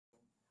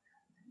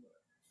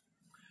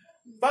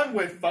Fun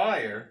with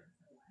fire.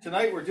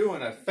 Tonight we're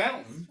doing a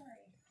fountain.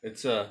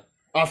 It's a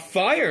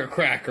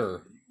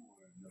firecracker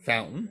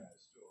fountain.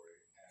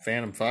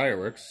 Phantom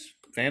fireworks.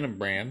 Phantom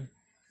brand.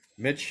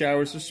 Mid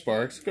showers of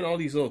sparks. Look at all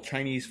these little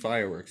Chinese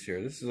fireworks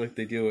here. This is like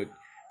they do at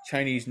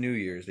Chinese New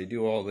Year's. They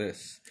do all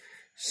this.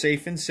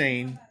 Safe and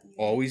sane.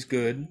 Always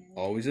good.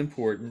 Always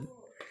important.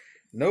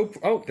 No.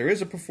 Oh, there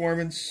is a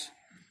performance.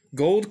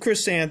 Gold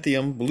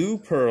chrysanthemum, blue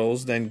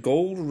pearls, then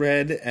gold,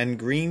 red, and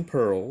green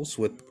pearls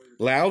with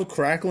loud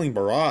crackling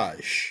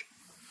barrage.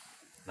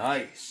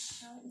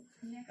 Nice.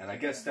 And I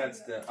guess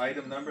that's the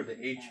item number, the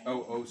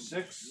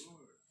H006.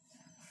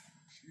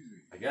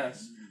 I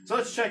guess. So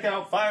let's check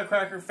out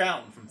Firecracker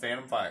Fountain from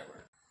Phantom Fireworks.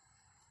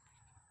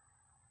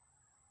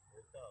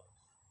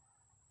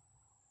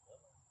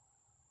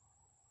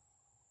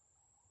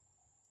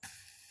 I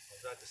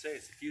was about to say,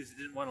 it's the fuse that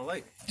didn't want to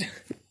light.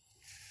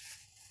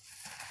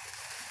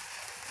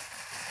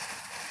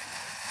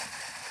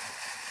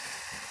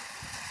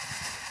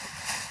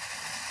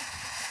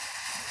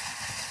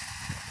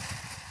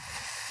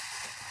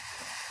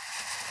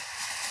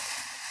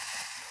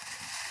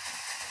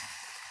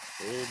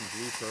 Gold and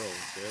blue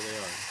pearls, there they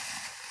are.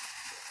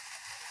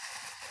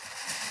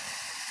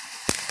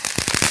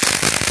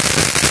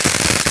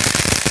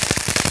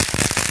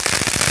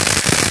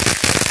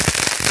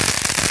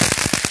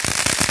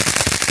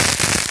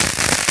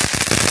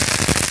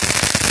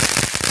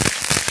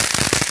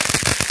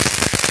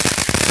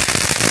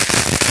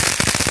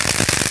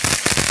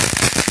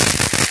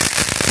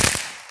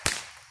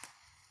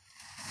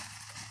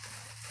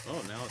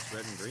 Oh, now it's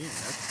red and green,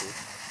 that's cool.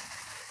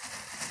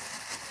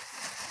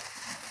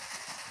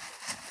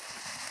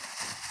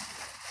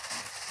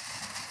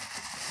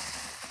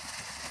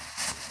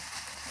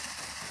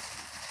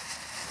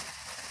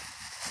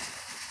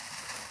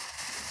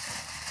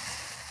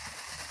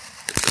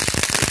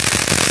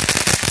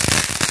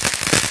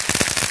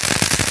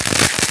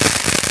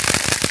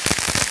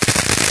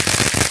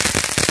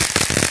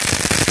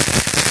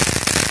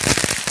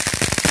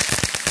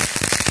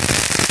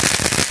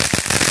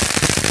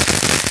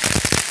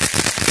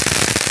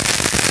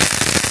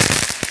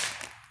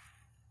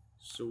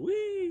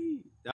 Sweet.